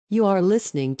You are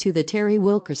listening to the Terry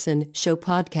Wilkerson Show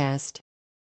podcast.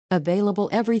 Available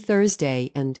every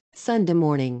Thursday and Sunday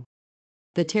morning.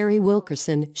 The Terry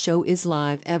Wilkerson Show is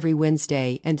live every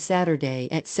Wednesday and Saturday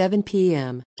at 7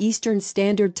 p.m. Eastern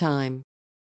Standard Time.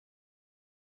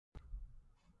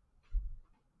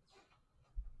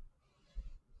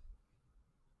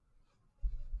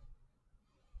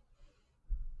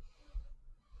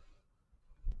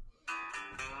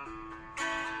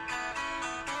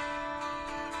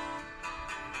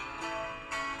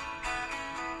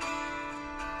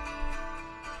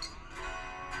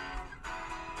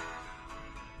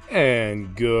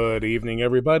 And good evening,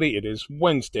 everybody. It is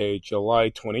Wednesday, July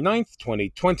 29th,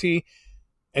 2020,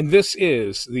 and this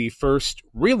is the first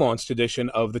relaunched edition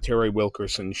of the Terry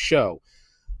Wilkerson Show.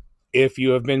 If you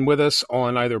have been with us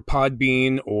on either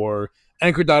Podbean or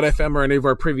Anchor.fm or any of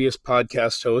our previous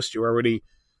podcast hosts, you're already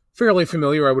fairly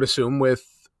familiar, I would assume, with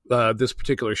this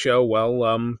particular show.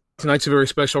 Well, tonight's a very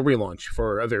special relaunch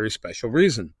for a very special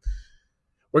reason.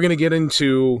 We're going to get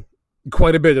into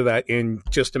quite a bit of that in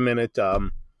just a minute.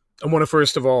 I want to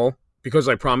first of all, because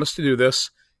I promised to do this,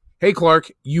 hey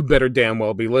Clark, you better damn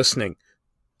well be listening.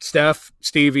 Steph,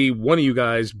 Stevie, one of you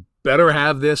guys better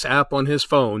have this app on his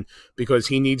phone because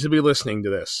he needs to be listening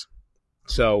to this.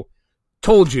 So,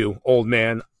 told you, old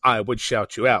man, I would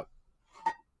shout you out.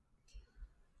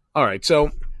 All right, so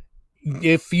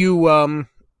if you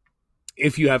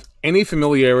have any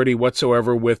familiarity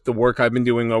whatsoever with the work I've been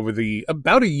doing over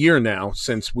about a year now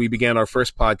since we began our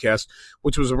first podcast,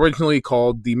 which was originally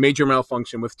called the Major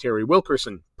Malfunction with Terry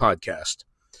Wilkerson podcast.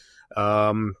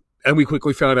 And we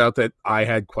quickly found out that I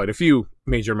had quite a few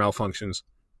major malfunctions.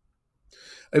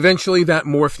 Eventually, that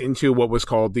morphed into what was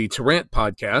called the Tarrant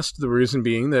podcast, the reason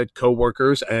being that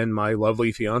coworkers and my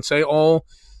lovely fiance all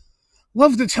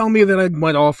love to tell me that I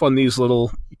went off on these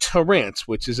little Tarrants,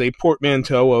 which is a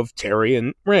portmanteau of Terry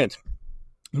and rant.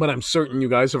 But I'm certain you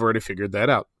guys have already figured that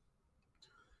out.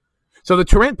 So the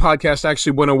Tarrant podcast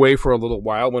actually went away for a little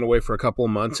while, went away for a couple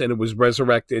of months, and it was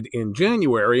resurrected in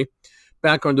January,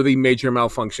 back under the Major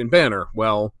Malfunction banner.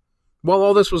 Well, while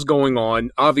all this was going on,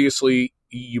 obviously,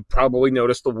 you probably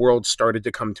noticed the world started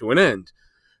to come to an end.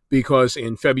 Because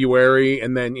in February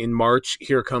and then in March,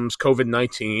 here comes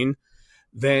COVID-19.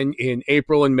 Then in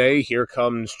April and May, here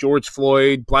comes George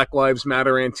Floyd, Black Lives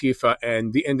Matter, Antifa,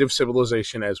 and the end of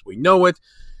civilization as we know it,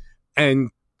 and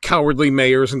cowardly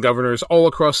mayors and governors all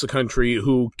across the country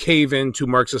who cave into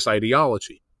Marxist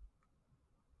ideology.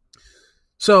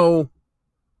 So,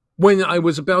 when I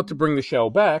was about to bring the show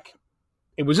back,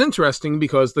 it was interesting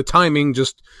because the timing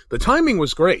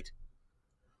was great.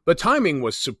 The timing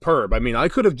was superb. I mean, I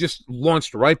could have just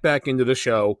launched right back into the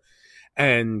show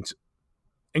and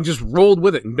just rolled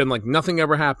with it and been like nothing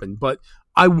ever happened. But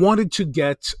I wanted to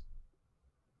get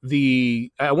the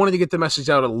message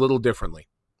out a little differently.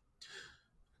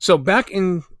 So back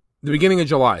in the beginning of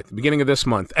July, the beginning of this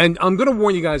month, and I'm going to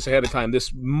warn you guys ahead of time,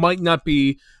 this might not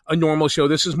be a normal show.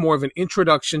 This is more of an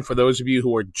introduction for those of you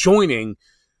who are joining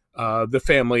the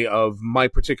family of my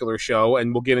particular show,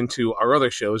 and we'll get into our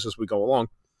other shows as we go along.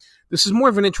 This is more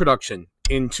of an introduction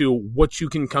into what you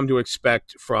can come to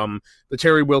expect from the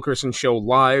Terry Wilkerson Show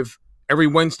live every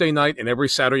Wednesday night and every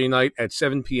Saturday night at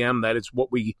 7 p.m. That is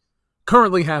what we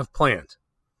currently have planned.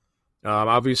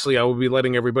 Obviously, I will be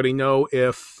letting everybody know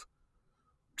if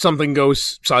something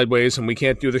goes sideways and we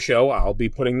can't do the show. I'll be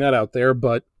putting that out there.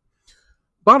 But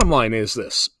bottom line is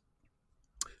this.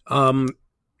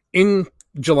 In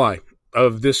July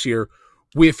of this year,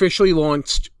 we officially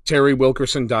launched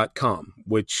TerryWilkerson.com,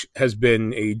 which has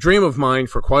been a dream of mine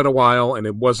for quite a while, and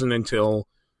it wasn't until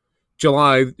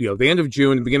July, the end of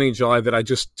June, the beginning of July, that I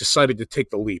just decided to take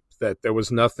the leap, that there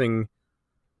was nothing,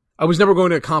 I was never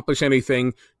going to accomplish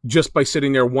anything just by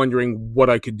sitting there wondering what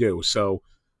I could do. So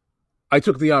I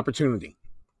took the opportunity.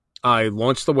 I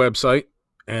launched the website,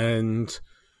 and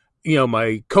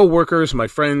my coworkers, my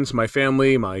friends, my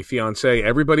family, my fiance,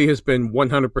 everybody has been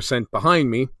 100% behind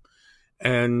me.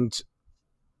 And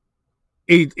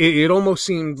it almost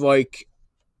seemed like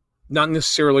not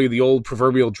necessarily the old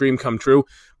proverbial dream come true,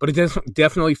 but it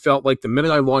definitely felt like the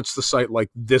minute I launched the site, like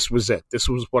this was it. This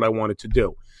was what I wanted to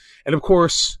do. And of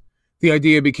course, the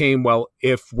idea became, well,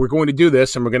 if we're going to do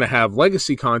this and we're going to have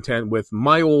legacy content with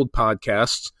my old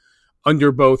podcasts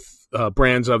under both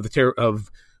brands of the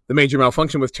Major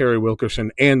Malfunction with Terry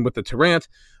Wilkerson and with the Tarrant,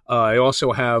 I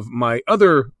also have my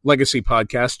other legacy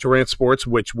podcast, Tarrant Sports,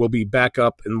 which will be back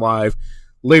up and live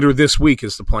later this week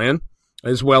is the plan,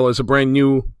 as well as a brand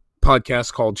new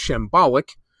podcast called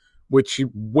Shambolic, which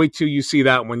you wait till you see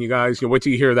that one, you guys. Wait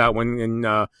till you hear that one, and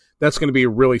that's going to be a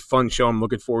really fun show I'm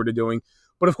looking forward to doing.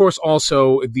 But, of course,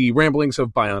 also the Ramblings of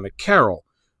Bionic Carol,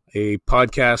 a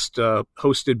podcast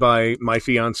hosted by my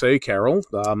fiance, Carol.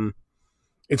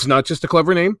 It's not just a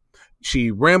clever name.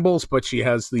 She rambles, but she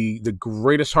has the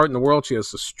greatest heart in the world. She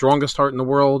has the strongest heart in the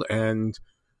world, and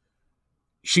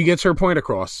she gets her point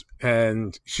across,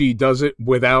 and she does it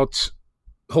without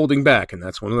holding back, and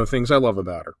that's one of the things I love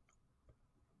about her.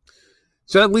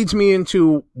 So that leads me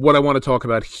into what I want to talk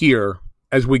about here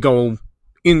as we go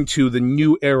into the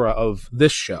new era of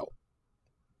this show.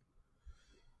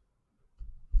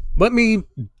 Let me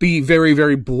be very,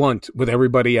 very blunt with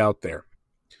everybody out there.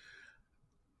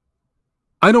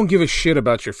 I don't give a shit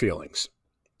about your feelings.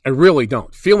 I really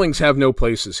don't. Feelings have no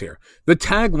places here. The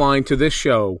tagline to this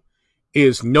show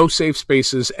is no safe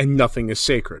spaces and nothing is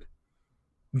sacred.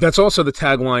 That's also the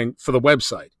tagline for the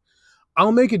website.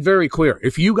 I'll make it very clear.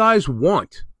 If you guys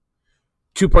want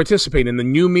to participate in the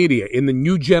new media, in the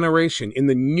new generation, in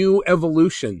the new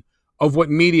evolution of what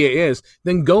media is,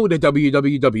 then go to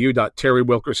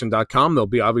www.terrywilkerson.com. There'll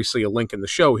be obviously a link in the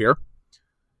show here.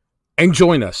 And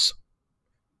join us.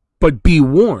 But be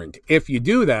warned, if you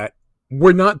do that,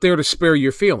 we're not there to spare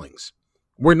your feelings.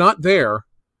 We're not there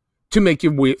to make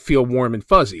you feel warm and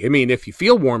fuzzy. I mean, if you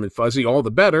feel warm and fuzzy, all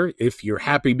the better. If you're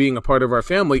happy being a part of our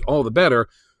family, all the better.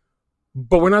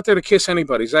 But we're not there to kiss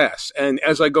anybody's ass. And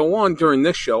as I go on during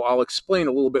this show, I'll explain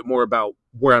a little bit more about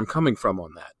where I'm coming from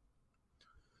on that.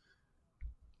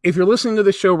 If you're listening to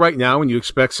this show right now and you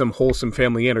expect some wholesome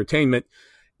family entertainment,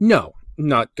 no,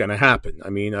 not going to happen. I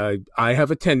mean, I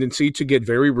have a tendency to get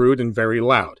very rude and very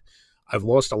loud. I've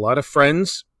lost a lot of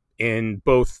friends in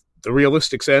both the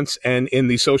realistic sense and in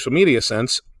the social media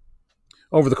sense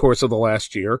over the course of the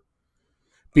last year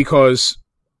because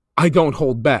I don't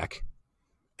hold back.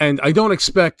 And I don't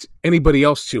expect anybody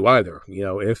else to either. You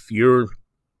know, if you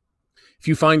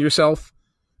find yourself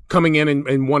coming in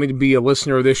and wanting to be a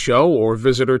listener of this show or a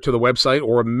visitor to the website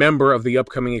or a member of the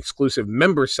upcoming exclusive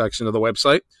member section of the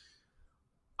website,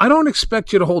 I don't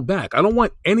expect you to hold back. I don't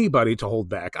want anybody to hold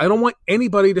back. I don't want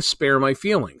anybody to spare my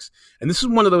feelings. And this is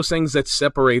one of those things that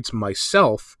separates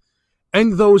myself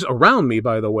and those around me,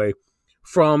 by the way,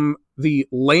 from the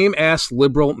lame-ass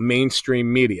liberal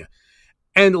mainstream media.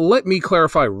 And let me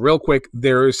clarify real quick,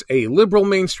 there's a liberal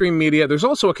mainstream media, there's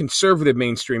also a conservative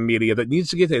mainstream media that needs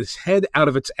to get its head out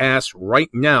of its ass right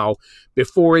now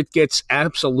before it gets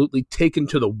absolutely taken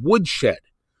to the woodshed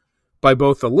by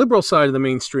both the liberal side of the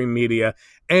mainstream media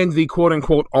and the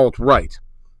quote-unquote alt-right.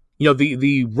 You know,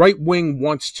 the right wing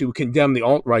wants to condemn the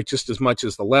alt-right just as much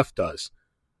as the left does.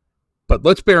 But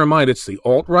let's bear in mind, it's the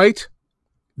alt-right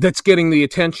that's getting the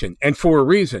attention, and for a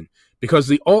reason, because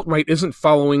the alt-right isn't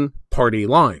following party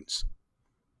lines.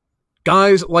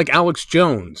 Guys like Alex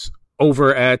Jones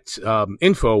over at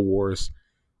InfoWars,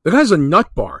 the guy's a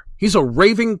nutbar. He's a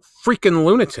raving freaking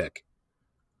lunatic.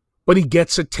 But he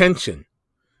gets attention.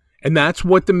 And that's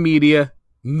what the media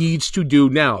needs to do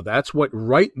now. That's what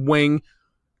right-wing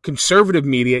conservative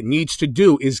media needs to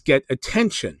do, is get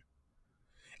attention.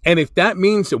 And if that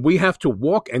means that we have to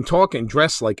walk and talk and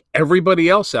dress like everybody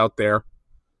else out there,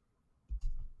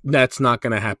 that's not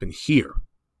going to happen here.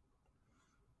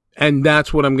 And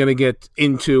that's what I'm going to get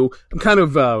into. I'm kind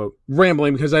of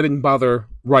rambling because I didn't bother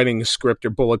writing a script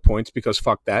or bullet points because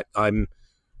fuck that. I'm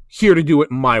here to do it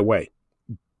my way.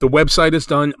 The website is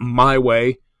done my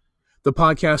way. The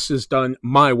podcast is done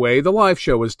my way. The live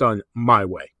show is done my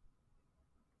way.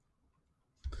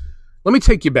 Let me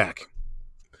take you back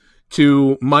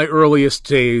to my earliest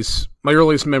days, my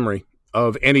earliest memory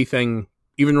of anything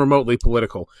even remotely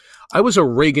political. I was a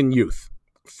Reagan youth.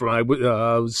 I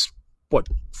was,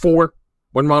 4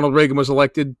 when Ronald Reagan was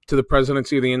elected to the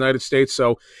presidency of the United States.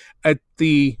 So at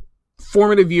the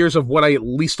formative years of what I at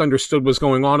least understood was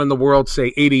going on in the world,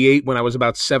 say 88, when I was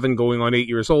about 7 going on 8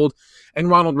 years old, and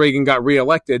Ronald Reagan got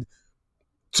reelected,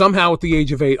 somehow at the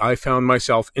age of 8, I found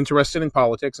myself interested in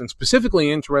politics, and specifically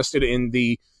interested in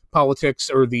the politics,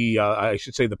 or I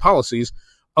should say the policies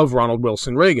of Ronald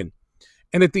Wilson Reagan.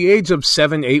 And at the age of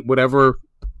 7, 8, whatever,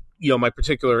 my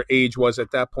particular age was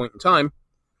at that point in time,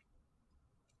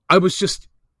 I was just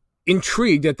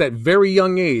intrigued at that very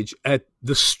young age at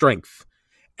the strength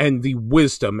and the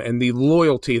wisdom and the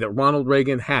loyalty that Ronald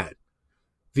Reagan had,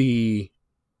 the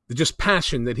just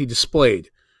passion that he displayed,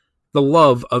 the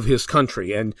love of his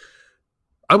country. And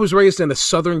I was raised in a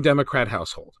Southern Democrat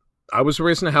household. I was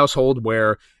raised in a household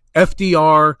where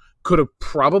FDR could have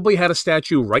probably had a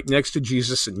statue right next to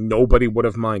Jesus and nobody would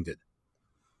have minded.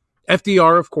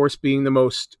 FDR, of course, being the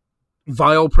most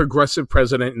vile progressive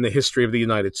president in the history of the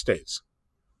United States.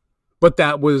 But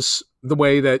that was the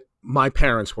way that my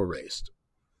parents were raised.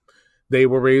 They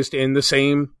were raised in the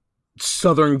same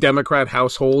Southern Democrat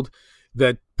household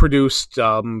that produced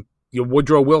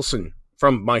Woodrow Wilson,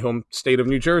 from my home state of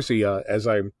New Jersey, as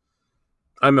I'm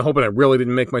hoping I really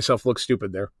didn't make myself look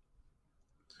stupid there.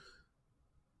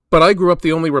 But I grew up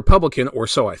the only Republican, or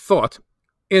so I thought,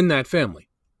 in that family.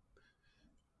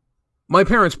 My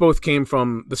parents both came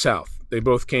from the South. They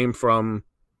both came from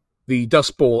the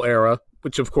Dust Bowl era,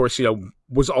 which of course,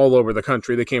 was all over the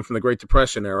country. They came from the Great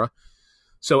Depression era.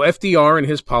 So FDR and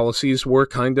his policies were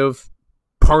kind of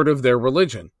part of their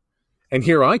religion. And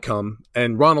here I come,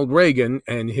 and Ronald Reagan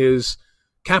and his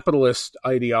capitalist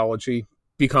ideology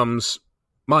becomes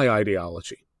my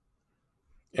ideology.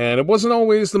 And it wasn't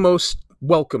always the most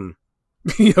welcome,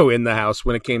 in the house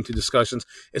when it came to discussions,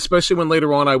 especially when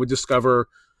later on I would discover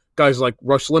guys like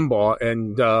Rush Limbaugh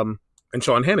and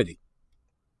Sean Hannity.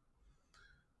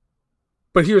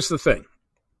 But here's the thing.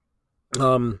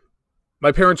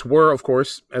 My parents were, of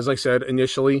course, as I said,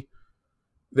 initially,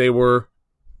 they were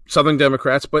Southern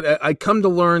Democrats, but I come to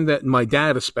learn that my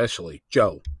dad especially,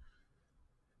 Joe,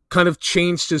 kind of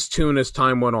changed his tune as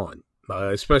time went on,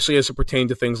 especially as it pertained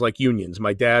to things like unions.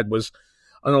 My dad was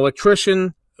an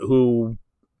electrician who,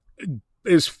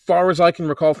 as far as I can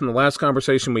recall from the last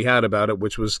conversation we had about it,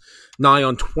 which was nigh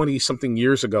on 20-something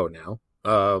years ago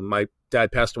now, my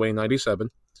dad passed away in 97,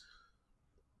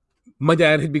 my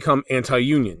dad had become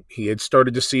anti-union. He had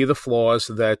started to see the flaws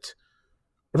that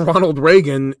Ronald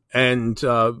Reagan and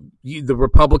the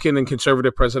Republican and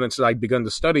conservative presidents that I'd begun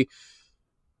to study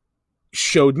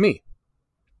showed me.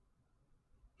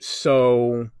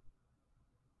 So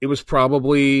it was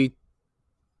probably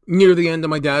near the end of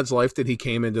my dad's life that he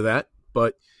came into that,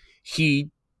 but he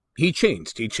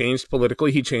changed. He changed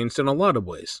politically. He changed in a lot of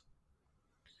ways.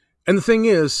 And the thing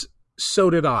is, so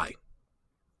did I.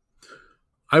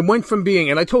 I went from being,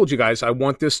 and I told you guys, I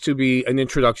want this to be an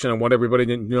introduction. I want everybody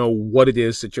to know what it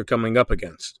is that you're coming up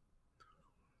against.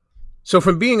 So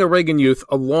from being a Reagan youth,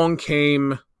 along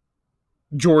came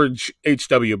George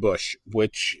H.W. Bush,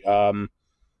 which I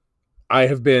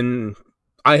have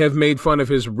made fun of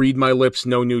his read my lips,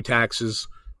 no new taxes,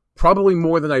 probably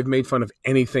more than I've made fun of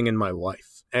anything in my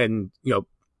life. And,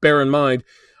 bear in mind,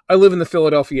 I live in the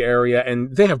Philadelphia area,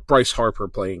 and they have Bryce Harper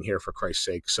playing here, for Christ's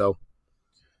sake. So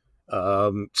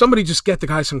somebody just get the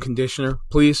guy some conditioner,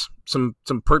 please. Some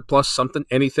Pert Plus, something,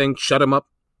 anything. Shut him up.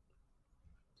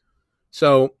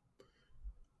 So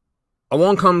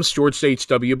along comes George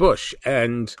H.W. Bush,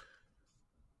 and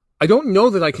I don't know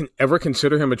that I can ever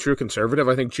consider him a true conservative.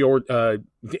 I think George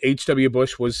H.W.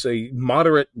 Bush was a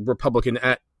moderate Republican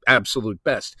at absolute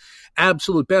best.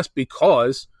 Absolute best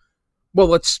because, well,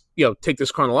 let's take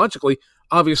this chronologically.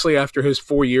 Obviously, after his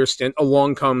 4-year stint,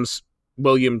 along comes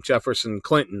William Jefferson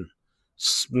Clinton.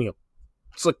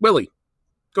 Slick Willie,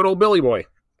 good old Billy boy,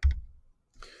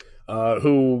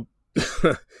 who,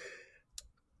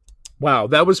 wow,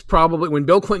 that was probably when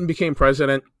Bill Clinton became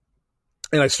president,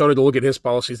 and I started to look at his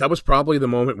policies. That was probably the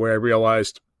moment where I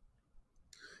realized,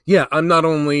 yeah, I'm not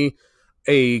only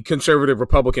a conservative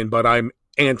Republican, but I'm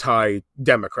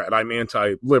anti-Democrat. I'm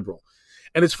anti-liberal.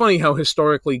 And it's funny how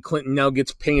historically Clinton now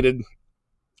gets painted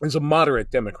as a moderate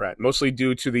Democrat, mostly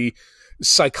due to the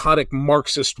psychotic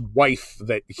Marxist wife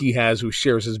that he has who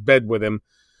shares his bed with him.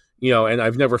 And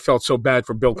I've never felt so bad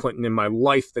for Bill Clinton in my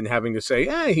life than having to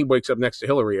say, he wakes up next to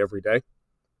Hillary every day.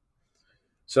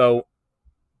 So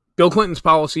Bill Clinton's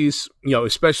policies,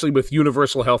 especially with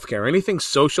universal health care, anything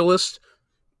socialist,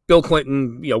 Bill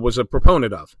Clinton, was a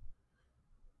proponent of.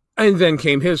 And then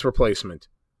came his replacement,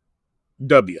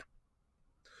 W.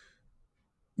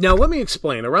 Now, let me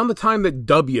explain. Around the time that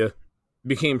W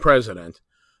became president,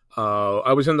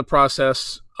 I was in the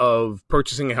process of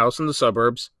purchasing a house in the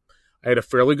suburbs. I had a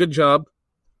fairly good job,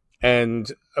 and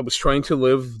I was trying to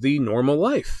live the normal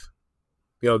life.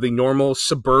 The normal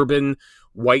suburban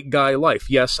white guy life.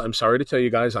 Yes, I'm sorry to tell you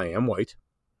guys, I am white.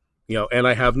 And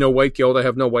I have no white guilt. I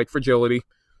have no white fragility.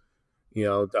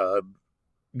 You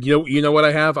know what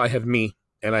I have? I have me,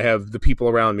 and I have the people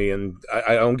around me, and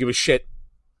I don't give a shit.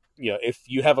 If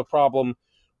you have a problem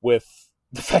with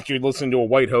the fact you're listening to a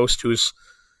white host who's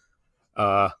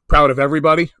proud of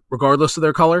everybody, regardless of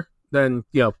their color, then,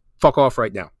 fuck off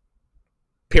right now.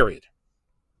 Period.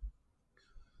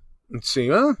 Let's see.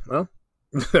 Well,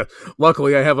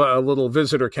 luckily I have a little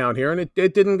visitor count here, and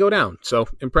it didn't go down. So,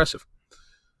 impressive.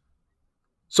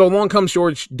 So along comes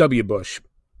George W. Bush,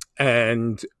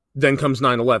 and then comes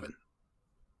 9/11.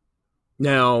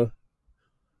 Now,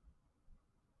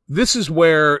 this is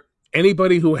where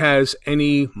anybody who has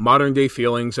any modern-day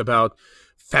feelings about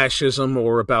fascism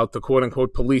or about the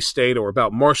quote-unquote police state or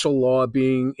about martial law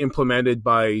being implemented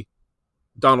by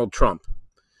Donald Trump,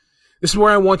 this is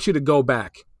where I want you to go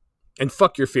back and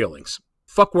fuck your feelings.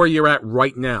 Fuck where you're at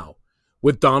right now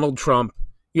with Donald Trump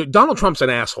Donald Trump's an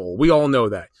asshole. We all know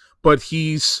that. But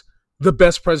he's the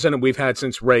best president we've had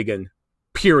since Reagan,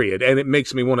 period. And it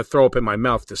makes me want to throw up in my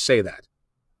mouth to say that.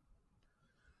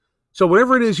 So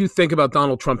whatever it is you think about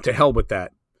Donald Trump, to hell with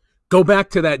that. Go back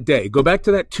to that day. Go back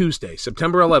to that Tuesday,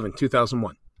 September 11th,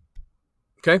 2001.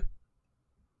 Okay?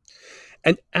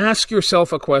 And ask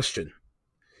yourself a question.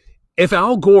 If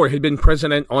Al Gore had been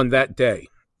president on that day,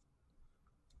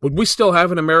 would we still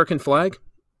have an American flag?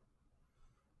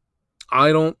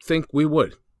 I don't think we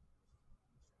would.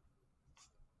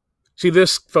 See,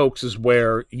 this, folks, is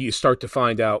where you start to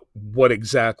find out what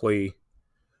exactly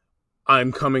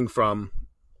I'm coming from.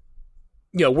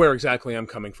 Where exactly I'm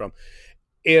coming from.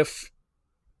 If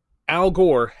Al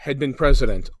Gore had been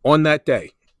president on that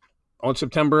day, on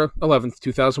September 11th,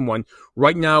 2001,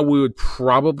 right now we would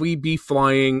probably be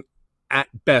flying,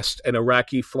 at best, an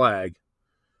Iraqi flag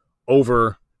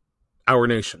over our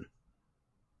nation.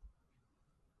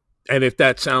 And if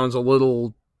that sounds a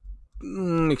little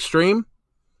extreme,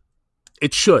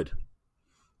 it should.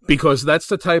 Because that's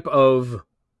the type of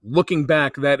looking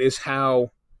back, that is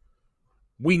how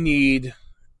we need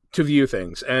to view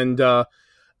things. And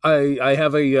I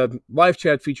have a live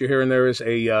chat feature here, and there is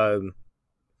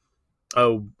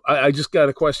I just got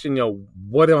a question,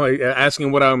 what am I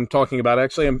asking, what I'm talking about.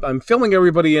 Actually, I'm filling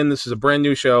everybody in. This is a brand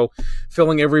new show,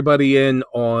 filling everybody in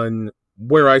on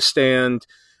where I stand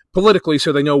politically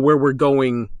so they know where we're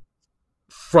going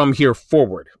from here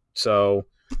forward. So,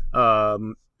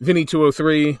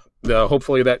 Vinny203,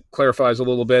 hopefully that clarifies a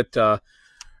little bit.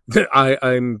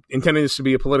 I'm intending this to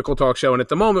be a political talk show, and at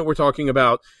the moment we're talking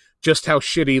about just how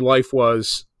shitty life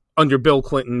was under Bill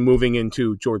Clinton moving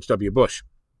into George W. Bush.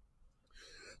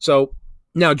 So,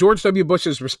 now George W.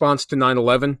 Bush's response to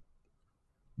 9/11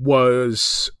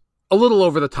 was a little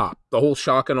over the top. The whole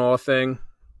shock and awe thing.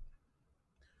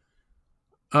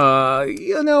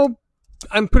 I'm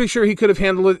pretty sure he could have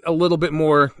handled it a little bit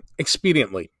more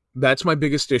expediently. That's my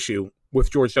biggest issue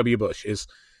with George W. Bush, is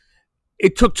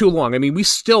it took too long. I mean, we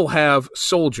still have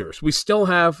soldiers. We still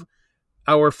have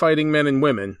our fighting men and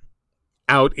women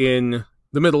out in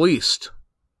the Middle East.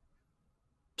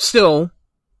 Still,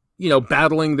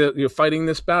 battling fighting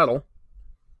this battle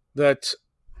that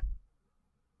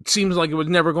seems like it was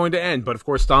never going to end. But of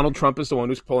course, Donald Trump is the one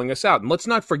who's pulling us out. And let's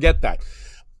not forget that.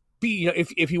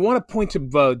 If you want to point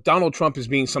to Donald Trump as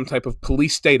being some type of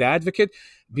police state advocate,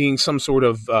 being some sort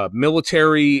of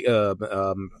military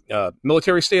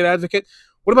state advocate,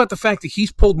 what about the fact that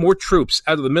he's pulled more troops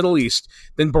out of the Middle East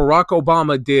than Barack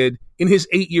Obama did in his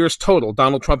 8 years total?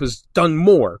 Donald Trump has done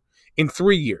more in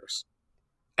 3 years.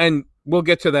 And we'll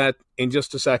get to that in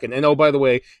just a second. And oh, by the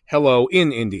way, hello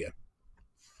in India.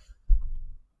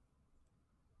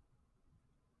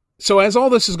 So as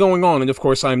all this is going on, and of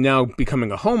course I'm now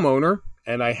becoming a homeowner,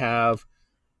 and I have,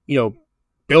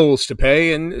 bills to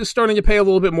pay, and starting to pay a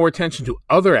little bit more attention to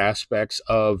other aspects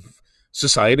of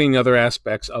society and other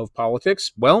aspects of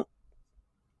politics, well,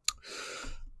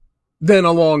 then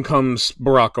along comes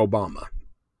Barack Obama.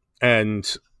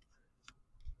 And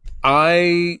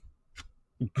I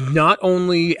not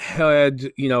only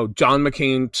had, John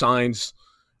McCain signs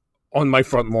on my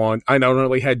front lawn, I not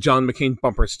only had John McCain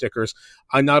bumper stickers,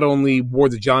 I not only wore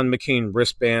the John McCain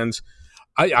wristbands,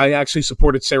 I actually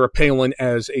supported Sarah Palin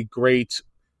as a great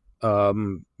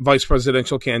vice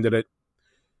presidential candidate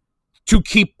to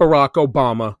keep Barack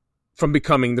Obama from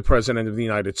becoming the president of the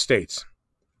United States.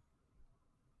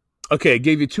 Okay, I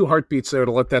gave you 2 heartbeats there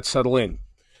to let that settle in.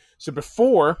 So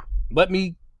let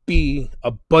me be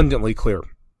abundantly clear.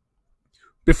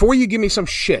 Before you give me some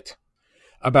shit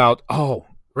about,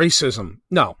 racism.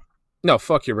 No,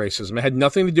 fuck your racism. It had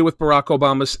nothing to do with Barack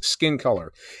Obama's skin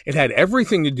color. It had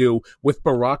everything to do with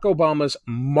Barack Obama's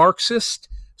Marxist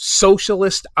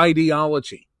socialist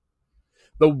ideology.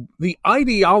 The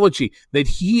ideology that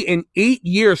he in 8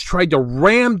 years tried to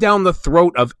ram down the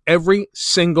throat of every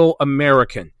single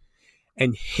American.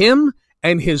 And him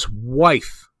and his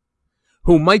wife,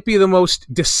 who might be the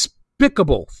most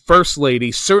despicable first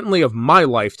lady, certainly of my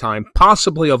lifetime,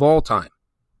 possibly of all time,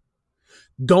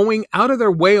 going out of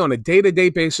their way on a day-to-day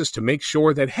basis to make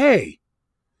sure that, hey,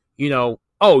 you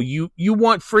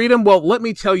want freedom? Well, let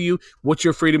me tell you what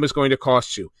your freedom is going to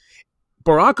cost you.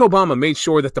 Barack Obama made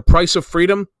sure that the price of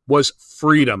freedom was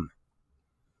freedom.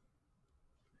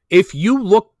 If you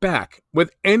look back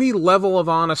with any level of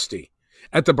honesty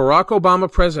at the Barack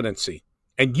Obama presidency,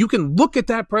 and you can look at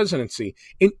that presidency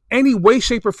in any way,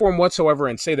 shape, or form whatsoever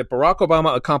and say that Barack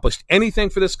Obama accomplished anything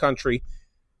for this country,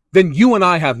 then you and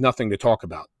I have nothing to talk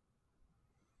about.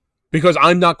 Because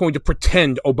I'm not going to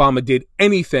pretend Obama did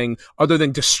anything other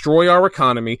than destroy our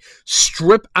economy,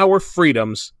 strip our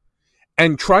freedoms,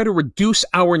 and try to reduce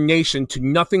our nation to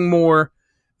nothing more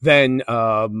than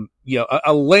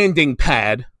a landing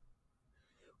pad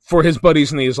for his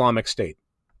buddies in the Islamic State.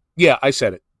 Yeah, I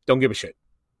said it. Don't give a shit.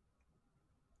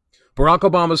 Barack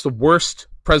Obama is the worst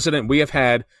president we have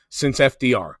had since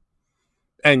FDR.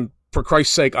 And for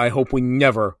Christ's sake, I hope we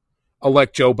never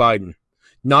elect Joe Biden.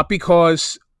 Not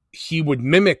because he would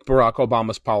mimic Barack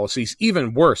Obama's policies.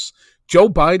 Even worse, Joe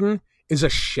Biden is a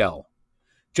shell.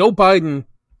 Joe Biden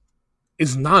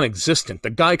is non-existent. The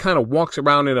guy kind of walks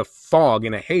around in a fog,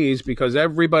 in a haze, because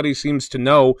everybody seems to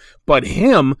know but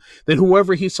him that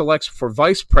whoever he selects for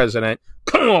vice president,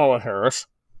 Kamala Harris,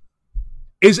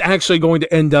 is actually going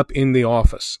to end up in the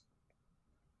office.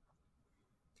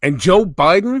 And Joe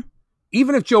Biden,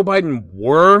 even if Joe Biden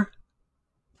were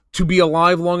to be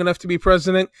alive long enough to be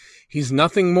president, he's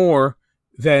nothing more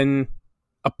than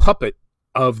a puppet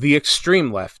of the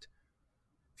extreme left.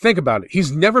 Think about it.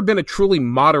 He's never been a truly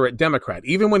moderate Democrat.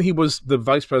 Even when he was the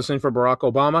vice president for Barack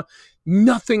Obama,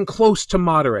 nothing close to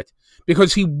moderate,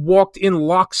 because he walked in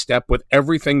lockstep with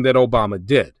everything that Obama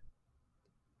did.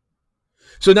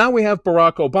 So now we have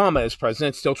Barack Obama as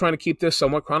president, still trying to keep this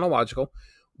somewhat chronological.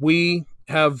 We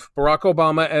have Barack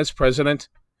Obama as president,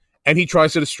 and he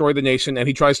tries to destroy the nation, and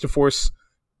he tries to force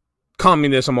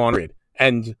communism on it.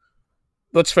 And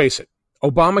let's face it,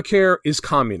 Obamacare is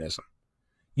communism.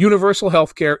 Universal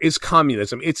health care is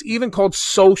communism. It's even called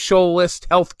socialist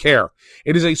health care.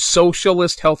 It is a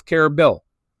socialist health care bill.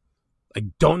 I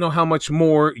don't know how much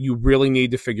more you really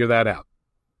need to figure that out.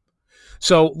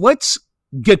 So let's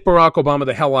get Barack Obama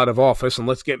the hell out of office, and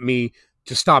let's get me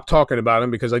to stop talking about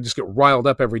him, because I just get riled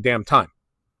up every damn time.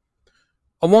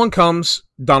 Along comes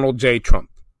Donald J. Trump,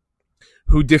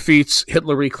 who defeats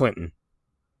Hillary Clinton.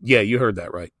 Yeah, you heard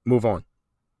that right. Move on.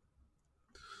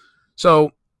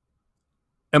 So,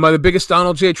 am I the biggest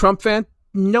Donald J. Trump fan?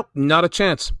 Nope, not a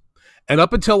chance. And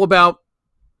up until about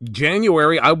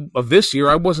January of this year,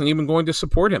 I wasn't even going to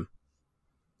support him.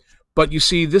 But you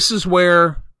see, this is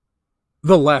where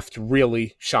the left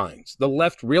really shines. The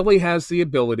left really has the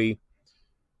ability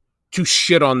to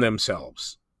shit on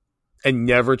themselves and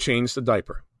never change the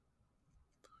diaper.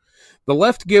 The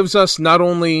left gives us not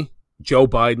only Joe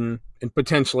Biden and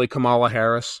potentially Kamala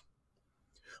Harris,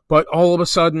 but all of a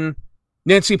sudden,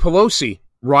 Nancy Pelosi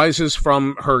rises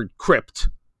from her crypt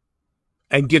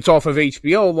and gets off of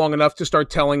HBO long enough to start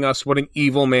telling us what an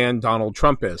evil man Donald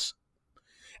Trump is.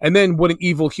 And then what an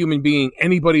evil human being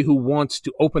anybody who wants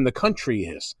to open the country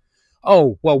is.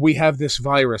 Oh, well, we have this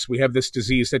virus, we have this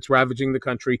disease that's ravaging the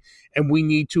country, and we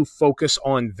need to focus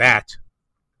on that.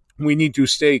 We need to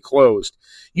stay closed.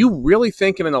 You really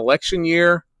think in an election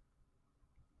year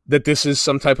that this is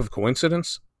some type of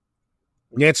coincidence?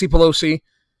 Nancy Pelosi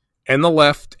and the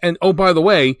left, and oh, by the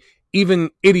way,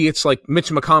 even idiots like Mitch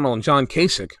McConnell and John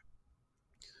Kasich,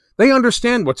 they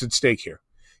understand what's at stake here.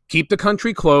 Keep the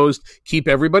country closed, keep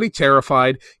everybody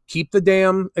terrified, keep the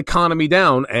damn economy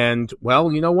down, and,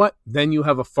 well, you know what? Then you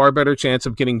have a far better chance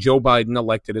of getting Joe Biden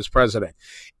elected as president.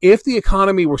 If the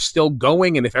economy were still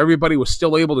going, and if everybody was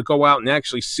still able to go out and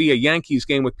actually see a Yankees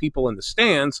game with people in the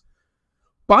stands,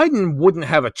 Biden wouldn't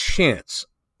have a chance.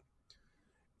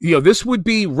 You know, this would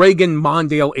be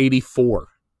Reagan-Mondale 84.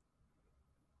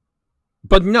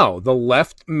 But no, the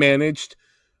left managed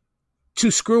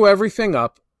to screw everything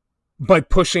up by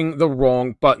pushing the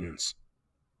wrong buttons.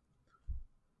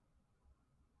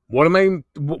 Where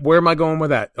am I going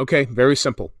with that? Okay, very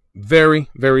simple. Very,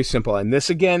 very simple. And this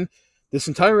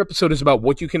entire episode is about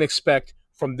what you can expect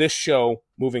from this show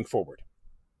moving forward.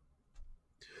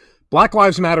 Black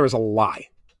Lives Matter is a lie.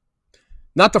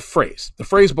 Not the phrase. The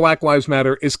phrase Black Lives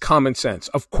Matter is common sense.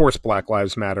 Of course Black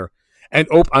Lives Matter. And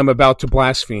I'm about to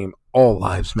blaspheme. All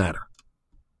lives matter.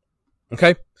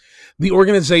 Okay? The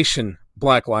organization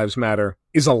Black Lives Matter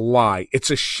is a lie. It's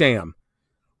a sham.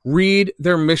 Read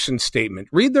their mission statement.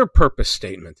 Read their purpose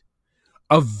statement.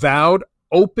 Avowed,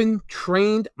 open,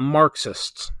 trained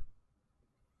Marxists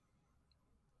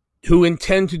who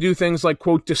intend to do things like,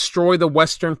 quote, destroy the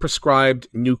Western prescribed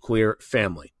nuclear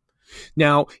family.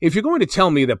 Now, if you're going to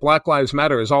tell me that Black Lives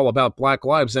Matter is all about black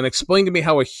lives, then explain to me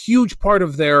how a huge part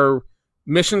of their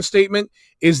mission statement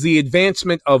is the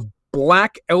advancement of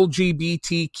black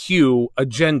LGBTQ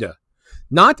agenda.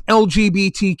 Not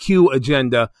LGBTQ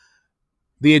agenda,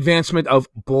 the advancement of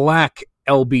black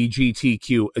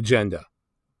LGBTQ agenda.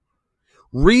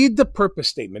 Read the purpose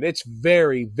statement. It's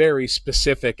very, very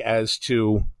specific as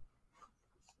to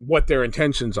what their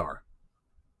intentions are.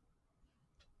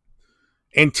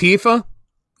 Antifa,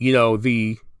 you know,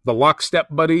 the lockstep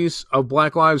buddies of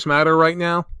Black Lives Matter right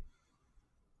now.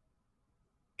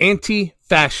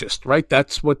 anti-fascist, right?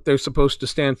 That's what they're supposed to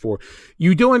stand for.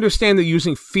 You do understand that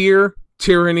using fear,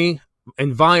 tyranny,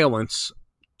 and violence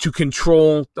to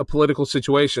control a political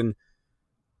situation,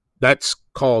 that's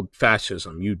called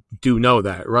fascism. You do know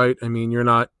that, right? I mean, you're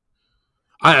not...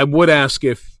 I would ask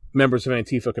if members of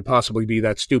Antifa could possibly be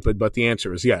that stupid, but the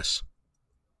answer is yes.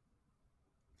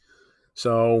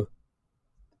 So,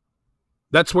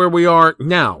 that's where we are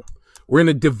now. We're in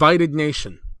a divided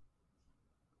nation.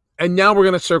 And now we're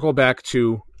going to circle back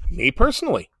to me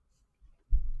personally.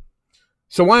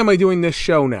 So why am I doing this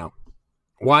show now?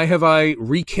 Why have I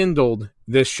rekindled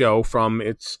this show from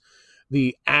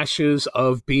the ashes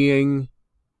of being,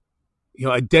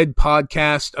 a dead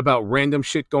podcast about random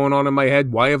shit going on in my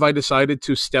head? Why have I decided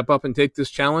to step up and take this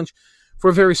challenge?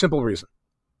 For a very simple reason.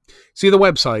 See, the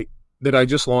website that I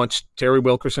just launched,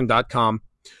 TerryWilkerson.com,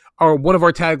 one of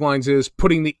our taglines is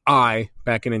putting the I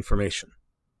back in information.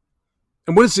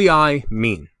 And what does the I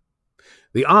mean?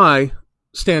 The I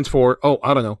stands for,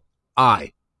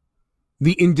 I.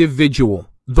 The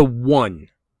individual, the one.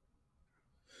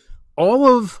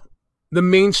 All of the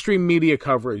mainstream media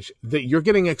coverage that you're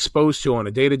getting exposed to on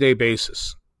a day-to-day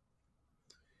basis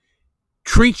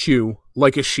treats you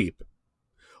like a sheep,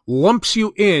 lumps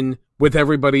you in with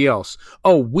everybody else.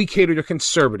 Oh, we cater to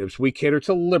conservatives, we cater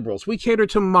to liberals, we cater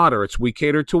to moderates, we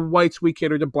cater to whites, we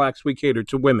cater to blacks, we cater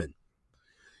to women.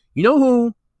 You know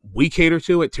who we cater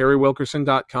to at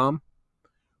TerryWilkerson.com?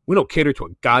 We don't cater to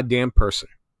a goddamn person.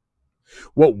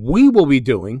 What we will be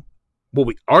doing, what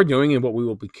we are doing, and what we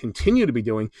will continue to be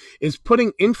doing is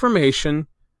putting information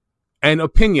and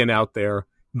opinion out there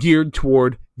geared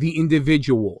toward the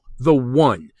individual, the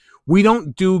one. We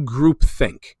don't do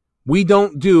groupthink. We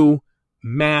don't do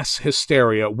mass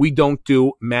hysteria. We don't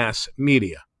do mass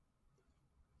media.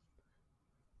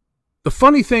 The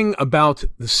funny thing about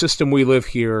the system we live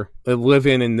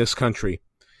in this country,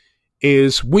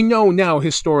 is we know now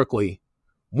historically,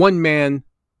 one man,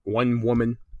 one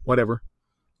woman, whatever,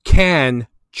 can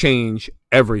change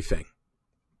everything.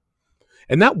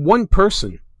 And that one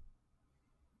person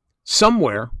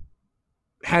somewhere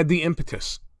had the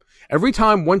impetus. Every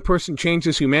time one person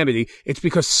changes humanity, it's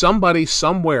because somebody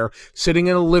somewhere sitting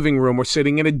in a living room or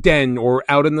sitting in a den or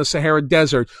out in the Sahara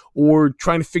Desert or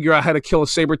trying to figure out how to kill a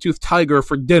saber-toothed tiger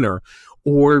for dinner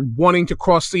or wanting to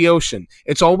cross the ocean.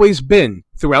 It's always been,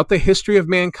 throughout the history of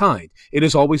mankind, it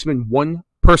has always been one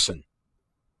person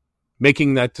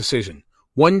making that decision.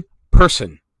 One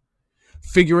person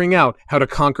figuring out how to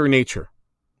conquer nature.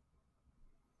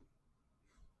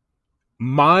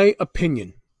 My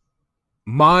opinion,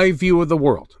 my view of the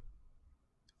world,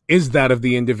 is that of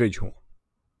the individual.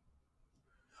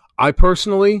 I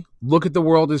personally look at the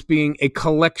world as being a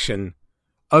collection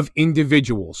of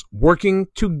individuals working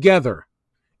together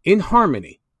in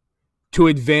harmony to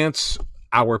advance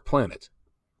our planet.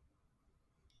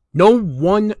 No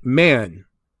one man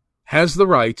has the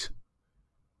right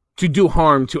to do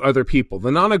harm to other people.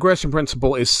 The non-aggression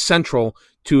principle is central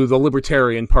to the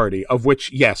Libertarian Party, of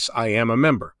which, yes, I am a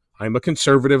member. I'm a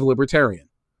conservative libertarian.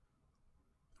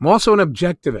 I'm also an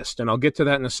objectivist, and I'll get to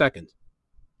that in a second.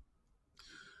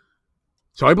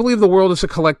 So I believe the world is a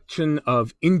collection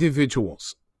of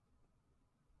individuals,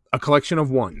 a collection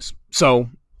of ones. So,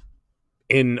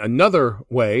 in another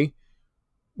way,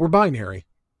 we're binary.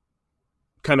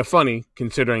 Kind of funny,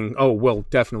 considering, we'll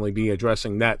definitely be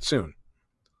addressing that soon.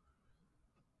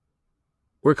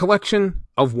 We're a collection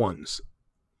of ones.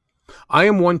 I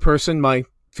am one person. My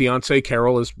fiancée,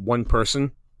 Carol, is one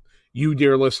person. You,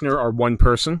 dear listener, are one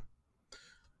person.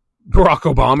 Barack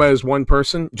Obama is one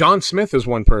person. John Smith is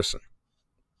one person.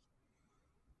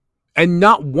 And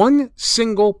not one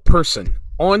single person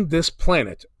on this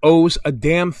planet owes a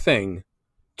damn thing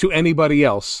to anybody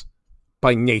else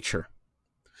by nature.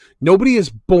 Nobody is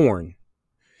born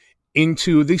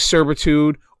into the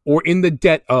servitude or in the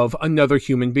debt of another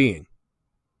human being.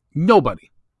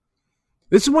 Nobody.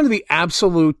 This is one of the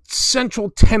absolute central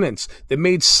tenets that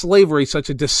made slavery such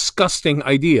a disgusting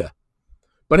idea.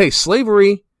 But hey,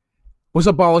 slavery was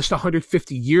abolished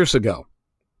 150 years ago.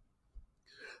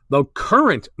 The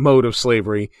current mode of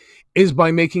slavery is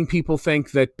by making people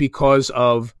think that because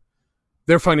of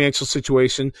their financial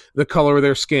situation, the color of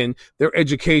their skin, their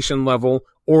education level,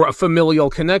 or a familial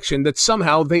connection, that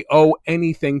somehow they owe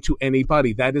anything to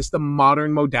anybody. That is the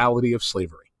modern modality of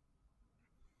slavery.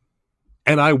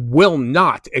 And I will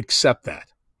not accept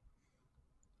that.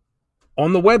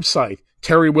 On the website,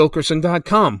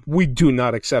 TerryWilkerson.com, we do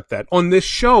not accept that. On this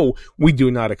show, we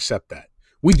do not accept that.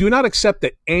 We do not accept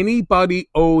that anybody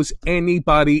owes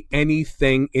anybody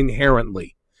anything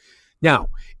inherently. Now,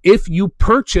 if you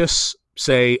purchase,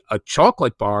 say, a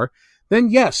chocolate bar, then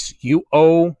yes, you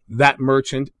owe that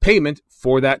merchant payment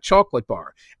for that chocolate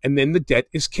bar. And then the debt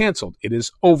is canceled. It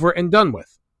is over and done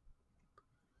with.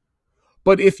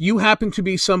 But if you happen to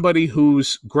be somebody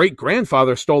whose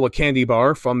great-grandfather stole a candy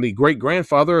bar from the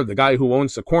great-grandfather of the guy who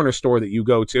owns the corner store that you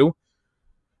go to,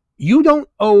 you don't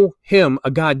owe him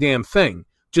a goddamn thing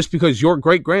just because your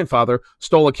great-grandfather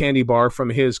stole a candy bar from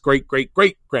his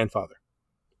great-great-great-grandfather.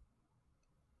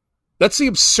 That's the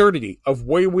absurdity of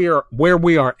where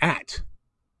we are at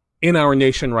in our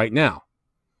nation right now.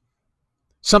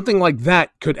 Something like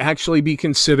that could actually be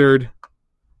considered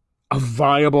a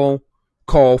viable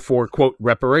call for, quote,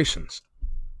 reparations.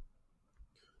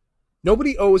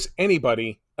 Nobody owes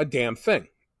anybody a damn thing.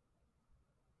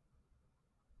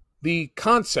 The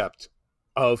concept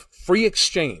of free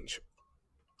exchange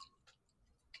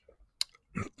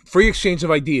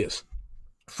of ideas,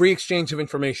 free exchange of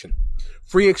information,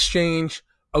 free exchange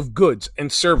of goods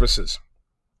and services,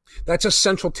 that's a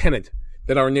central tenet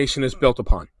that our nation is built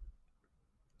upon.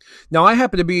 Now, I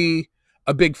happen to be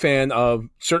a big fan of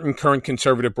certain current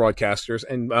conservative broadcasters,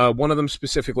 and one of them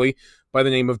specifically by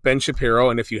the name of Ben Shapiro.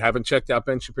 And if you haven't checked out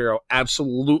Ben Shapiro,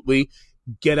 absolutely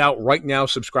get out right now.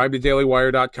 Subscribe to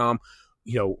dailywire.com.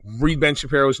 Read Ben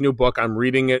Shapiro's new book. I'm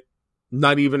reading it,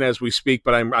 not even as we speak,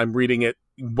 but I'm reading it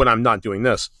when I'm not doing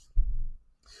this.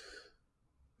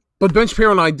 But Ben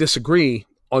Shapiro and I disagree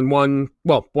on one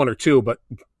or two, but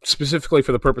specifically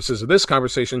for the purposes of this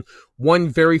conversation, one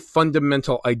very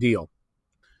fundamental ideal.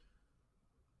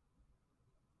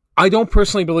 I don't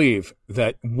personally believe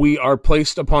that we are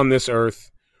placed upon this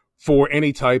earth for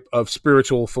any type of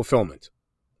spiritual fulfillment.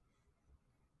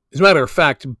 As a matter of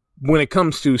fact, when it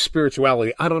comes to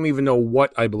spirituality, I don't even know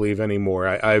what I believe anymore.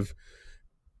 I've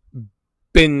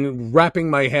been wrapping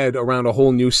my head around a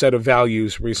whole new set of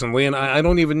values recently, and I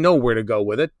don't even know where to go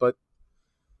with it. But,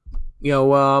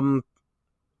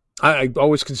 I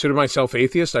always consider myself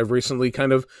atheist. I've recently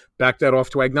kind of backed that off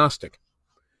to agnostic.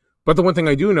 But the one thing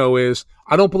I do know is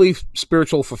I don't believe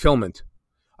spiritual fulfillment.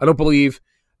 I don't believe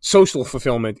social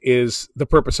fulfillment is the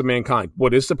purpose of mankind.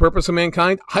 What is the purpose of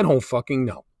mankind? I don't fucking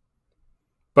know.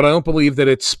 But I don't believe that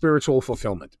it's spiritual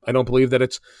fulfillment. I don't believe that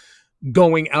it's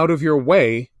going out of your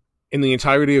way in the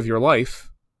entirety of your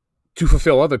life to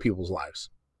fulfill other people's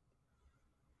lives.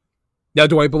 Now,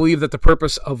 do I believe that the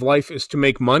purpose of life is to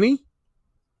make money?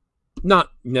 Not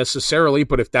necessarily,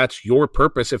 but if that's your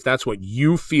purpose, if that's what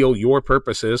you feel your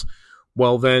purpose is,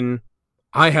 well, then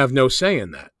I have no say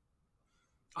in that.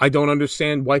 I don't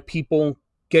understand why people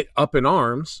get up in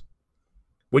arms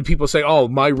when people say, oh,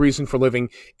 my reason for living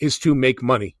is to make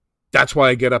money. That's why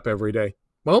I get up every day.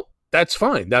 Well, that's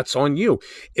fine. That's on you.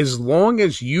 As long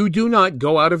as you do not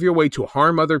go out of your way to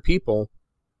harm other people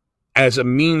as a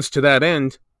means to that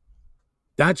end,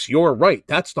 that's your right.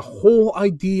 That's the whole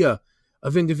idea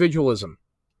of individualism,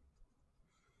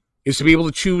 is to be able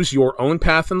to choose your own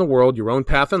path in the world, your own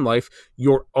path in life,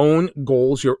 your own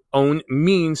goals, your own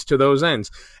means to those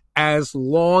ends, as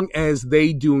long as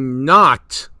they do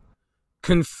not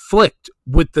conflict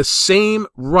with the same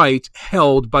right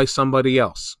held by somebody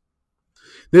else.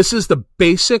 This is the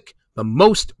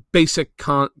most basic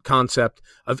concept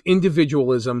of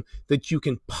individualism that you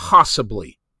can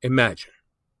possibly imagine.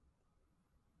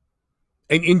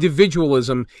 And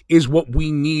individualism is what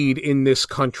we need in this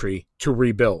country to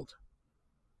rebuild.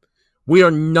 We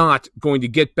are not going to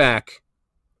get back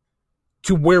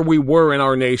to where we were in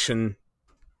our nation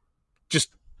just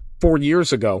 4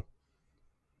 years ago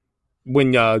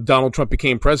when Donald Trump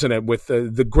became president with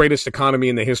the greatest economy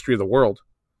in the history of the world.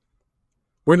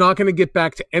 We're not going to get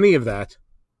back to any of that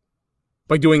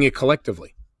by doing it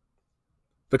collectively.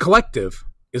 The collective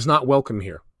is not welcome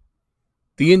here.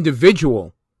 The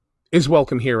individual is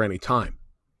welcome here anytime.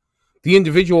 The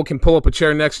individual can pull up a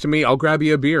chair next to me. I'll grab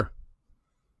you a beer.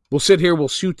 We'll sit here, we'll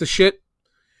shoot the shit,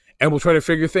 and we'll try to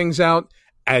figure things out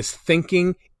as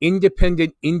thinking,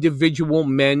 independent, individual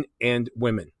men and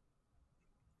women.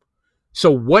 So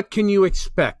what can you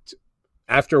expect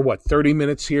after, 30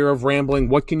 minutes here of rambling?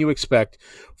 What can you expect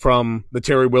from the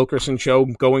Terry Wilkerson Show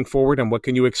going forward, and what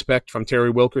can you expect from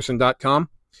TerryWilkerson.com?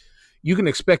 You can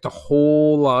expect a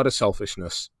whole lot of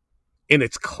selfishness in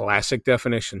its classic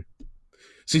definition.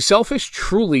 See, selfish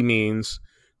truly means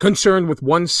concerned with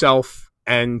oneself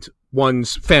and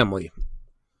one's family.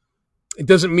 It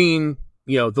doesn't mean,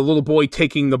 the little boy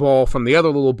taking the ball from the other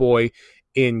little boy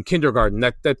in kindergarten.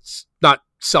 That's not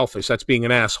selfish. That's being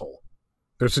an asshole.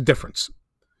 There's a difference.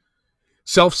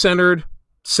 Self-centered,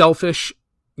 selfish,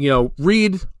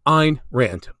 read Ayn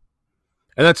Rand.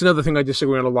 And that's another thing I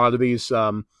disagree on a lot of these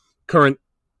current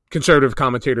conservative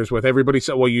commentators with. Everybody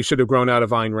said, well, you should have grown out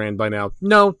of Ayn Rand by now.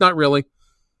 No, not really.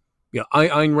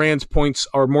 Ayn Rand's points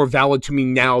are more valid to me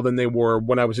now than they were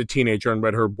when I was a teenager and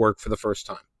read her work for the first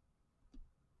time.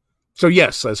 So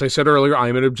yes, as I said earlier, I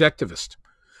am an objectivist.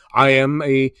 I'm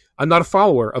not a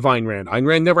follower of Ayn Rand. Ayn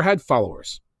Rand never had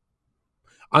followers.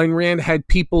 Ayn Rand had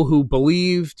people who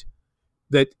believed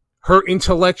that her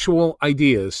intellectual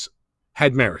ideas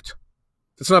had merit.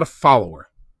 That's not a follower.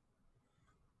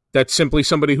 That's simply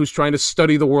somebody who's trying to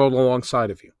study the world alongside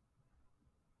of you.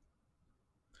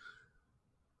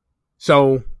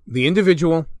 So the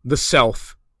individual, the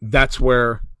self, that's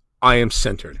where I am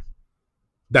centered.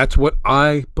 That's what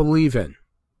I believe in.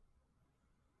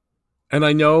 And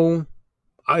I know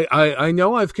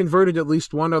I've converted at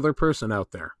least one other person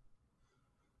out there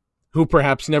who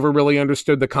perhaps never really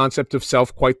understood the concept of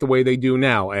self quite the way they do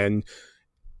now. And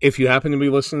if you happen to be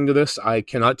listening to this, I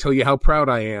cannot tell you how proud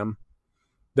I am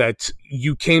that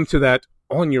you came to that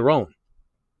on your own.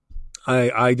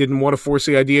 I didn't want to force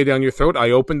the idea down your throat.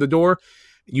 I opened the door,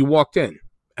 you walked in,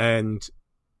 and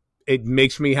it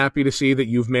makes me happy to see that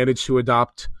you've managed to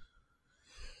adopt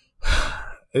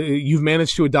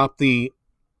the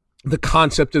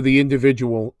concept of the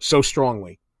individual so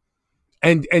strongly,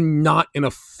 and not in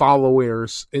a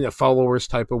followers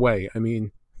type of way. I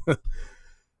mean,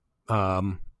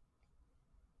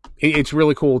 it's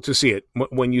really cool to see it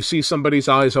when you see somebody's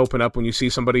eyes open up, when you see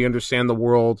somebody understand the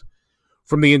world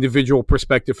from the individual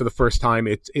perspective for the first time.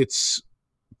 It's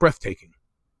breathtaking.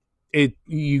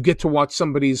 You get to watch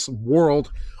somebody's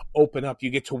world open up. You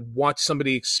get to watch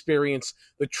somebody experience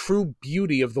the true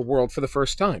beauty of the world for the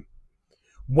first time,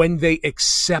 when they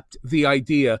accept the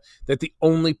idea that the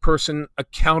only person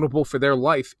accountable for their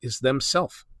life is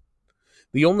themselves.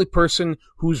 The only person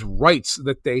whose rights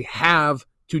that they have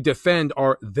to defend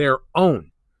are their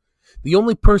own. The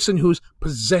only person whose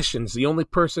possessions, the only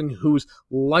person whose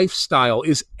lifestyle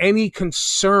is any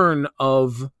concern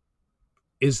of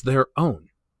is their own.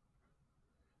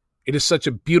 It is such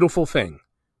a beautiful thing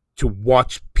to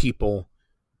watch people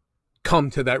come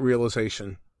to that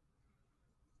realization.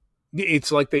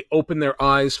 It's like they open their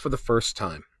eyes for the first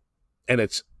time, and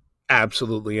it's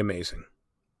absolutely amazing.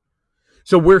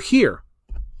 So we're here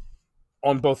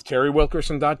on both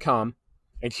TerryWilkerson.com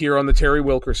and here on the Terry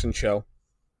Wilkerson Show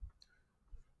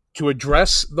to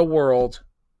address the world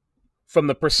from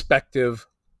the perspective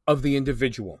of the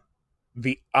individual,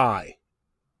 the I.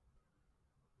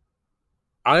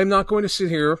 I'm not going to sit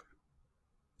here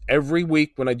every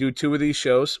week when I do 2 of these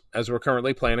shows, as we're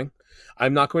currently planning.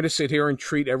 I'm not going to sit here and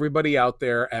treat everybody out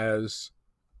there as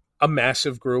a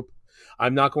massive group.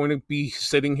 I'm not going to be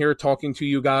sitting here talking to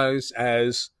you guys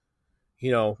as,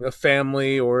 a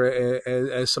family or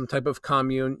as some type of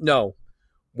commune. No.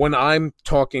 When I'm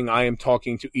talking, I am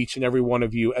talking to each and every one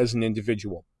of you as an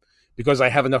individual, because I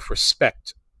have enough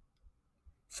respect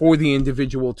for the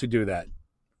individual to do that.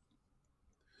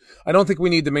 I don't think we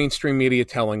need the mainstream media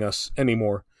telling us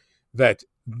anymore that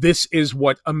this is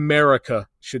what America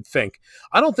should think.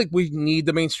 I don't think we need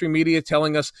the mainstream media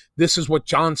telling us this is what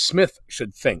John Smith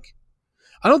should think.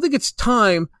 I don't think it's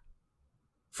time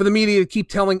for the media to keep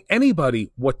telling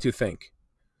anybody what to think.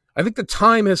 I think the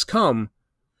time has come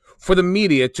for the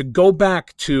media to go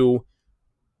back to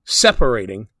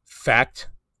separating fact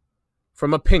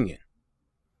from opinion.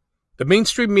 The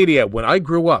mainstream media, when I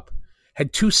grew up,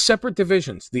 had 2 separate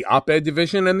divisions, the op-ed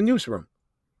division and the newsroom.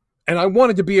 And I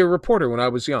wanted to be a reporter when I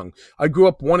was young. I grew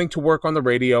up wanting to work on the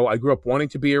radio. I grew up wanting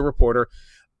to be a reporter.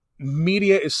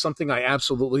 Media is something I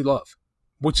absolutely love,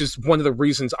 which is one of the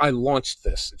reasons I launched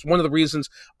this. It's one of the reasons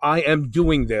I am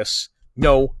doing this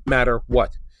no matter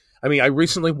what. I mean, I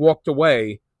recently walked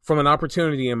away from an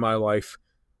opportunity in my life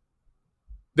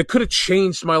that could have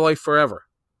changed my life forever.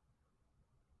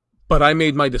 But I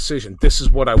made my decision. This is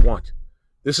what I want.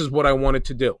 This is what I wanted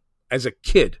to do as a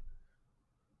kid.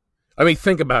 I mean,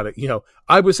 think about it.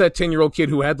 I was that 10-year-old kid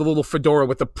who had the little fedora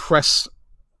with the press,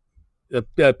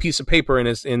 a piece of paper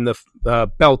in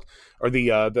the belt, or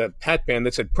the hat band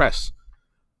that said press.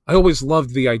 I always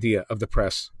loved the idea of the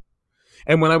press.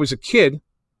 And when I was a kid,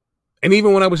 and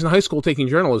even when I was in high school taking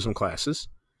journalism classes,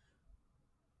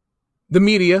 the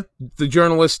media, the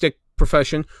journalistic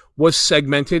profession, was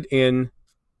segmented in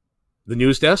the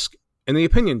news desk and the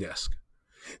opinion desk.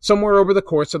 Somewhere over the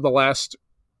course of the last,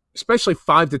 especially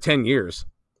 5 to 10 years,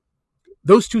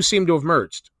 those two seem to have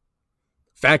merged.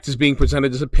 Fact is being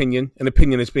presented as opinion, and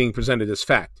opinion is being presented as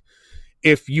fact.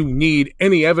 If you need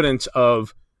any evidence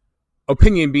of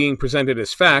opinion being presented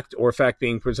as fact or fact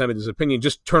being presented as opinion,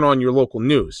 just turn on your local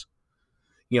news.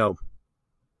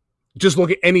 Just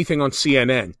look at anything on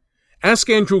CNN. Ask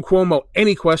Andrew Cuomo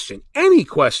any question,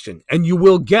 and you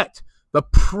will get the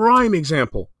prime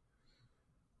example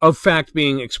of fact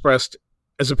being expressed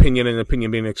as opinion and opinion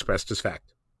being expressed as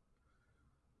fact.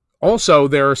 Also,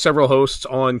 there are several hosts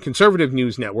on conservative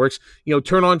news networks.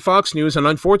 Turn on Fox News, and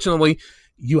unfortunately,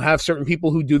 you have certain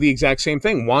people who do the exact same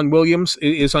thing. Juan Williams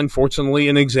is unfortunately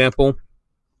an example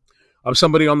of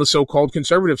somebody on the so-called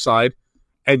conservative side,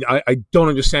 and I don't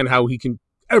understand how he can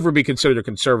ever be considered a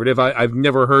conservative. I've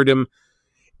never heard him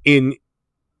in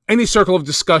any circle of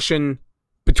discussion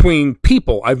between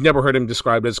people. I've never heard him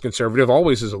described as conservative,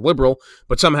 always as a liberal,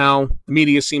 but somehow the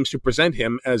media seems to present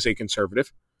him as a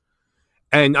conservative.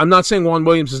 And I'm not saying Juan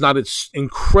Williams is not an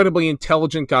incredibly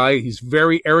intelligent guy. He's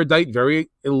very erudite, very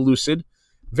lucid,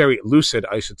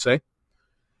 I should say.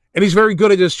 And he's very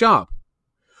good at his job.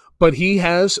 But he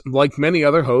has, like many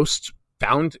other hosts,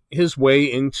 found his way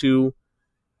into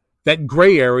that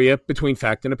gray area between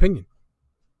fact and opinion.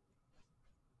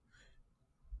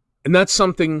 And that's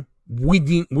something we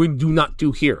do not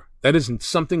do here. That isn't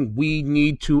something we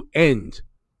need to end.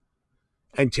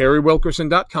 And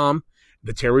TerryWilkerson.com,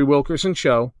 The Terry Wilkerson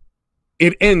Show,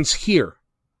 it ends here.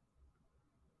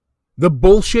 The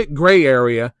bullshit gray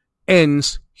area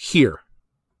ends here.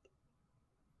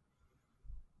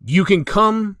 You can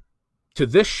come to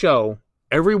this show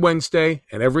every Wednesday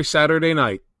and every Saturday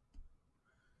night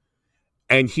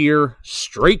and hear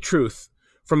straight truth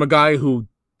from a guy who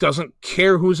doesn't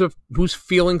care whose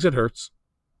feelings it hurts,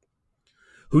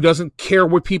 who doesn't care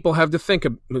what people have to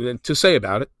say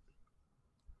about it.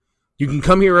 You can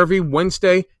come here every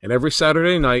Wednesday and every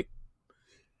Saturday night,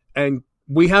 and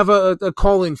we have a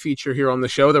call-in feature here on the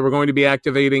show that we're going to be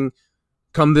activating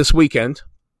come this weekend.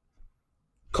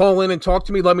 Call in and talk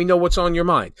to me. Let me know what's on your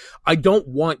mind. I don't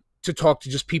want to talk to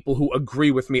just people who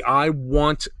agree with me. I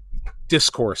want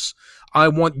discourse. I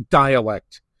want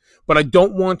dialect. But I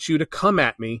don't want you to come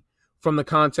at me from the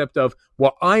concept of,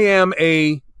 well, I am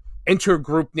a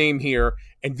intergroup name here,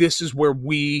 and this is where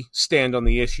we stand on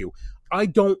the issue. I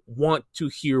don't want to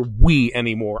hear we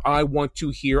anymore. I want to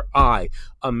hear I.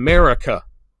 America,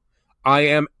 I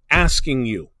am asking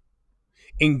you,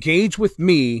 engage with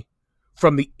me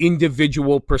from the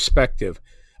individual perspective.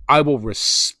 I will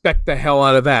respect the hell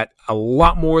out of that a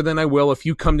lot more than I will if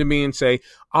you come to me and say,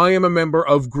 I am a member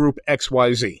of Group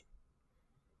XYZ.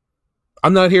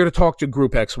 I'm not here to talk to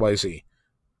Group XYZ.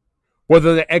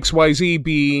 Whether the XYZ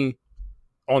be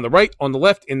on the right, on the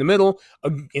left, in the middle,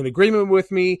 in agreement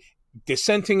with me,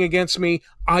 dissenting against me,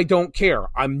 I don't care.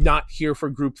 I'm not here for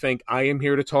groupthink. I am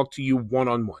here to talk to you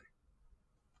one-on-one.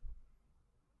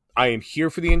 I am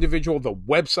here for the individual. The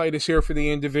website is here for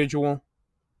the individual.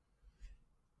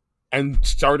 And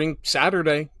starting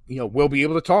Saturday, we'll be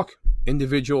able to talk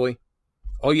individually.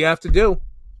 All you have to do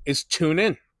is tune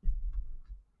in.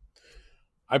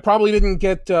 I probably didn't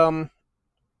get... the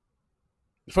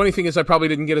funny thing is I probably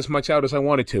didn't get as much out as I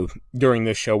wanted to during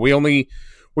this show. We're going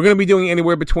to be doing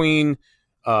anywhere between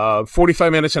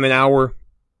 45 minutes and an hour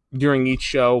during each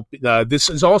show. This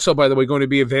is also, by the way, going to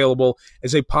be available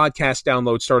as a podcast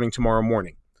download starting tomorrow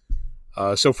morning.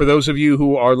 So for those of you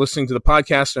who are listening to the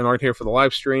podcast and aren't here for the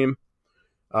live stream,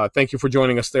 thank you for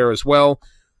joining us there as well.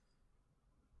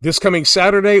 This coming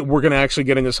Saturday, we're going to actually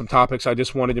get into some topics. I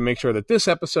just wanted to make sure that this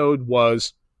episode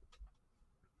was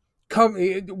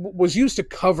used to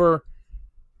cover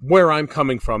where I'm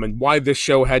coming from and why this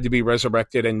show had to be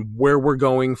resurrected and where we're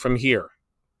going from here.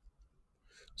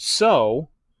 So,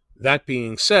 that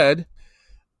being said,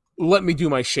 let me do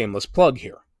my shameless plug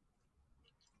here.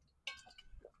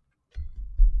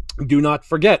 Do not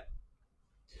forget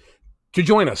to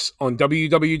join us on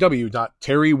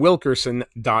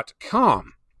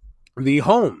www.terrywilkerson.com, the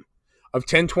home of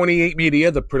 1028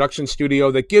 Media, the production studio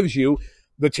that gives you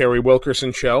The Terry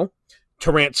Wilkerson Show,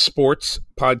 Tarrant Sports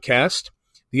Podcast,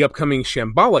 the upcoming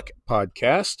Shambolic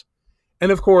Podcast,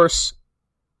 and of course,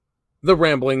 The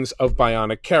Ramblings of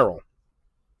Bionic Carol.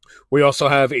 We also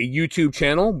have a YouTube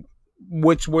channel,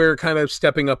 which we're kind of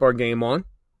stepping up our game on.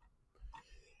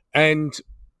 And,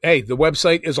 hey, the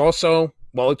website is also,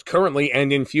 well, it's currently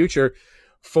and in future,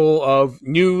 full of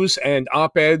news and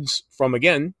op-eds from,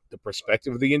 again, the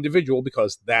perspective of the individual,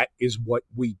 because that is what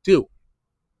we do.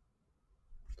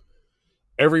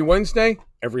 Every Wednesday,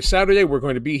 every Saturday, we're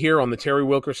going to be here on the Terry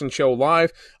Wilkerson Show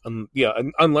live.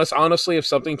 Unless, honestly, if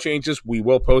something changes, we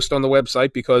will post on the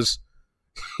website because,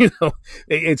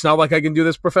 it's not like I can do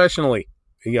this professionally.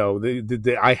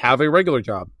 I have a regular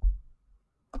job.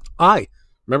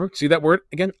 Remember, see that word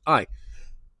again?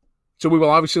 So we will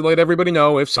obviously let everybody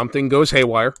know if something goes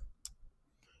haywire.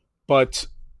 But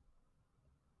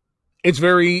it's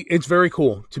very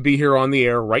cool to be here on the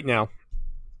air right now.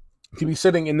 To be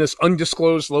sitting in this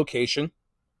undisclosed location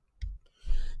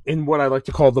in what I like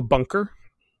to call the bunker.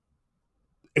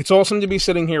 It's awesome to be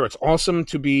sitting here. It's awesome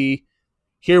to be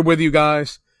here with you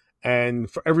guys. And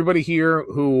for everybody here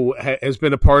who has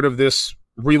been a part of this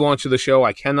relaunch of the show,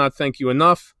 I cannot thank you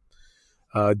enough.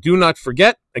 Do not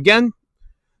forget, again,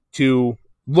 to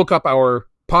look up our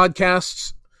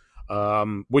podcasts,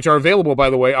 which are available, by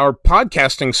the way. Our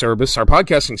podcasting service, our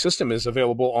podcasting system is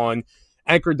available on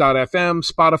Anchor.fm,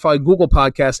 Spotify, Google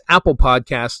Podcasts, Apple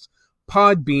Podcasts,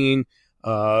 Podbean,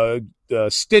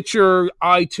 Stitcher,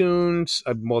 iTunes.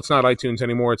 Well, it's not iTunes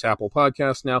anymore. It's Apple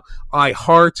Podcasts now.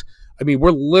 iHeart. I mean,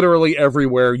 we're literally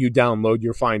everywhere you download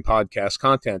your fine podcast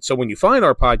content. So when you find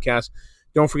our podcast,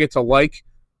 don't forget to like,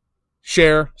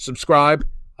 share, subscribe.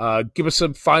 Give us a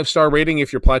 5-star rating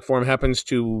if your platform happens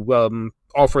to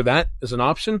offer that as an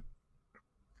option.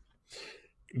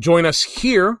 Join us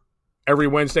here every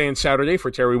Wednesday and Saturday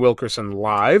for Terry Wilkerson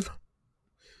Live.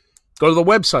 Go to the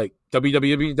website,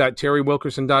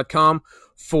 www.terrywilkerson.com,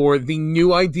 for the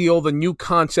new ideal, the new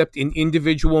concept in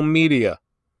individual media.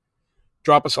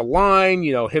 Drop us a line,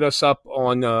 hit us up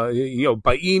on,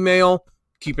 by email.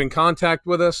 Keep in contact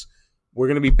with us. We're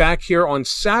going to be back here on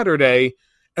Saturday,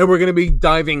 and we're going to be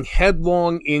diving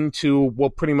headlong into,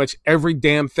 pretty much every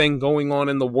damn thing going on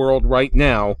in the world right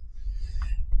now.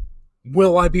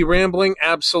 Will I be rambling?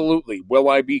 Absolutely. Will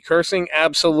I be cursing?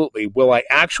 Absolutely. Will I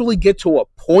actually get to a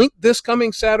point this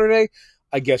coming Saturday?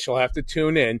 I guess you'll have to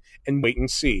tune in and wait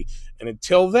and see. And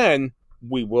until then,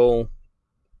 we'll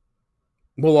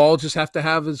all just have to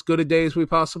have as good a day as we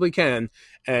possibly can.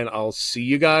 And I'll see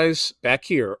you guys back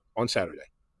here on Saturday.